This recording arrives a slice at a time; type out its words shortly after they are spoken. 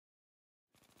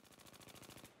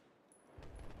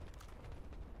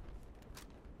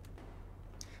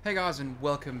Hey guys, and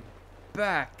welcome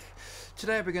back.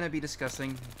 Today we're going to be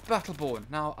discussing Battleborn.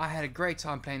 Now, I had a great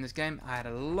time playing this game. I had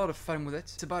a lot of fun with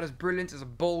it. It's about as brilliant as a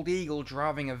bald eagle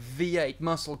driving a V8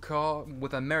 muscle car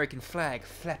with an American flag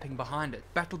flapping behind it.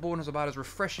 Battleborn is about as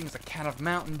refreshing as a can of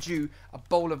Mountain Dew, a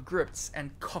bowl of grits,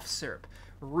 and cough syrup.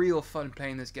 Real fun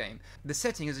playing this game. The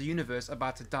setting is a universe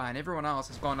about to die and everyone else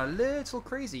has gone a little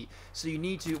crazy. So you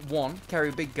need to, 1, carry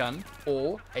a big gun,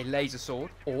 or a laser sword,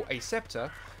 or a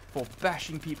scepter, for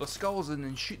bashing people's skulls in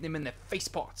and shooting them in their face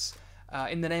parts.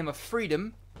 In the name of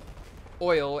freedom,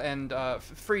 oil, and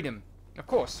freedom. Of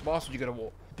course, why else would you go to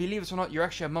war? Believe it or not, you're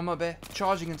actually a mama bear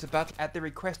charging into battle at the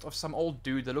request of some old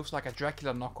dude that looks like a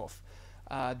Dracula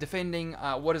knockoff. Defending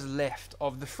what is left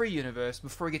of the free universe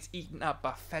before he gets eaten up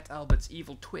by Fat Albert's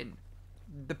evil twin.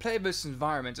 The player's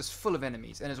environment is full of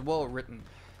enemies and is well written.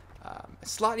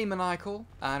 Slightly maniacal,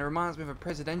 and it reminds me of a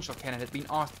presidential candidate being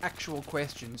asked actual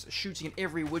questions, shooting in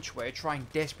every which way, trying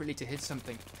desperately to hit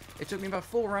something. It took me about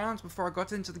 4 rounds before I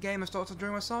got into the game and started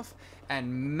enjoying myself,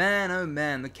 and man oh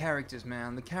man, the characters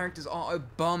are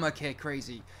Obamacare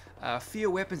crazy. Fewer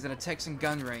weapons and attacks and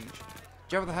gun range.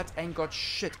 Jabba the Hutt ain't got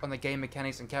shit on the game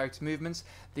mechanics and character movements.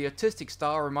 The artistic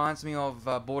style reminds me of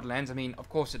Borderlands. I mean, of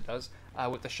course it does,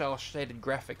 with the shell-shaded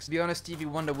graphics. To be honest, Stevie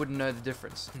Wonder wouldn't know the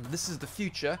difference. This is the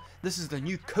future. This is the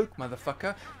new Coke,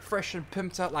 motherfucker. Fresh and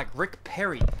pimped out like Rick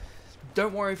Perry.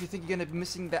 Don't worry if you think you're going to be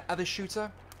missing that other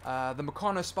shooter. The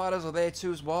Meccano spiders are there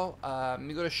too as well.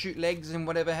 You got to shoot legs and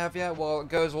whatever have you. Well, it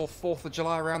goes all 4th of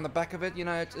July around the back of it. You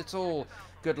know, it's all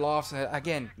good laughs.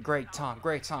 Again, great time,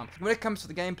 great time. When it comes to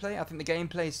the gameplay, I think the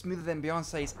gameplay is smoother than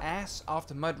Beyonce's ass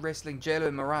after mud wrestling JLo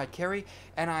and Mariah Carey,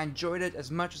 and I enjoyed it as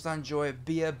much as I enjoy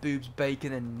beer, boobs,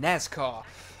 bacon, and NASCAR.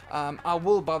 I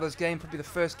will buy this game, probably the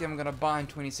first game I'm going to buy in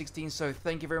 2016, so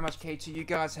thank you very much, K2. You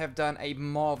guys have done a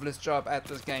marvelous job at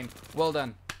this game. Well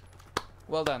done.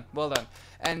 Well done, well done.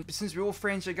 And since we're all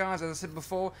friends here, guys, as I said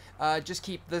before, just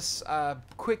keep this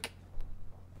quick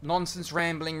nonsense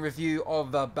rambling review of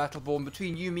Battleborn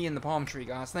between you, me, and the palm tree,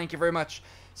 guys. Thank you very much.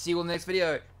 See you all in the next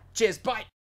video. Cheers, bye!